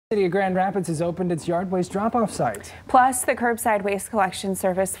City of Grand Rapids has opened its yard waste drop-off site. Plus the curbside waste collection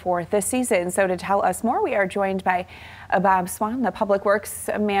service for this season. So to tell us more, we are joined by Bob Swan, the Public Works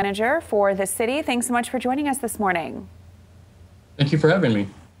Manager for the city. Thanks so much for joining us this morning. Thank you for having me.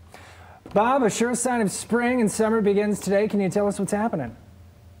 Bob, a sure sign of spring and summer begins today. Can you tell us what's happening?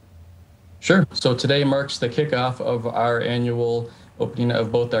 Sure. So today marks the kickoff of our annual opening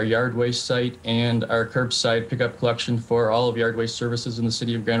of both our yard waste site and our curbside pickup collection for all of yard waste services in the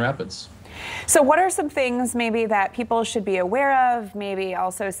city of Grand Rapids. So what are some things maybe that people should be aware of, maybe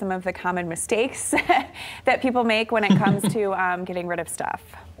also some of the common mistakes that people make when it comes to getting rid of stuff?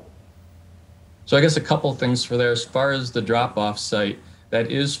 So I guess a couple things for there. As far as the drop-off site, that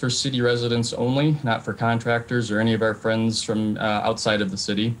is for city residents only, not for contractors or any of our friends from outside of the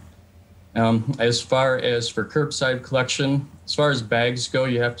city. As far as for curbside collection, as far as bags go,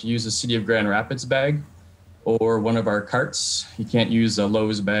 you have to use a City of Grand Rapids bag or one of our carts. You can't use a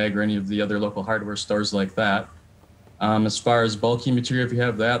Lowe's bag or any of the other local hardware stores like that. As far as bulky material, if you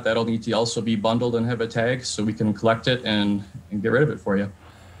have that, that'll need to also be bundled and have a tag so we can collect it and get rid of it for you.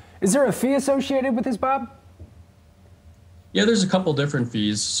 Is there a fee associated with this, Bob? Yeah, there's a couple different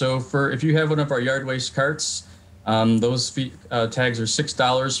fees. So if you have one of our yard waste carts, those tags are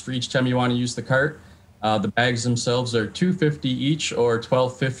 $6 for each time you want to use the cart. The bags themselves are $2.50 each or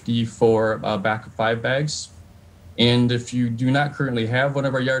 $12.50 for a back of 5 bags. And if you do not currently have one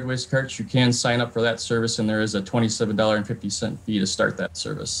of our yard waste carts, you can sign up for that service, and there is a $27.50 fee to start that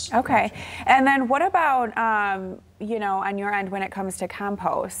service. Okay. And then what about, you know, on your end when it comes to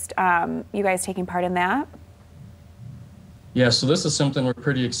compost? You guys taking part in that? Yeah, so this is something we're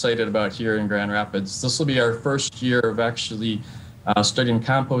pretty excited about here in Grand Rapids. This will be our first year of actually starting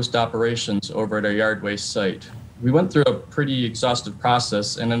compost operations over at our yard waste site. We went through a pretty exhaustive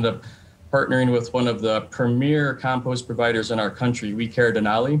process and ended up partnering with one of the premier compost providers in our country, We Care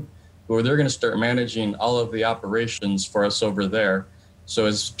Denali, where they're going to start managing all of the operations for us over there. So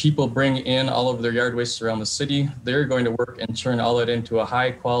as people bring in all of their yard waste around the city, they're going to work and turn all that into a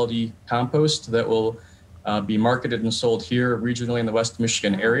high quality compost that will be marketed and sold here regionally in the West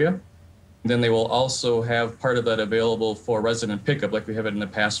Michigan area. And then they will also have part of that available for resident pickup like we have it in the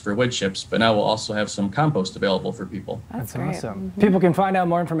past for wood chips, but now we'll also have some compost available for people. That's awesome. People can find out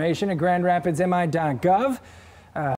more information at grandrapidsmi.gov.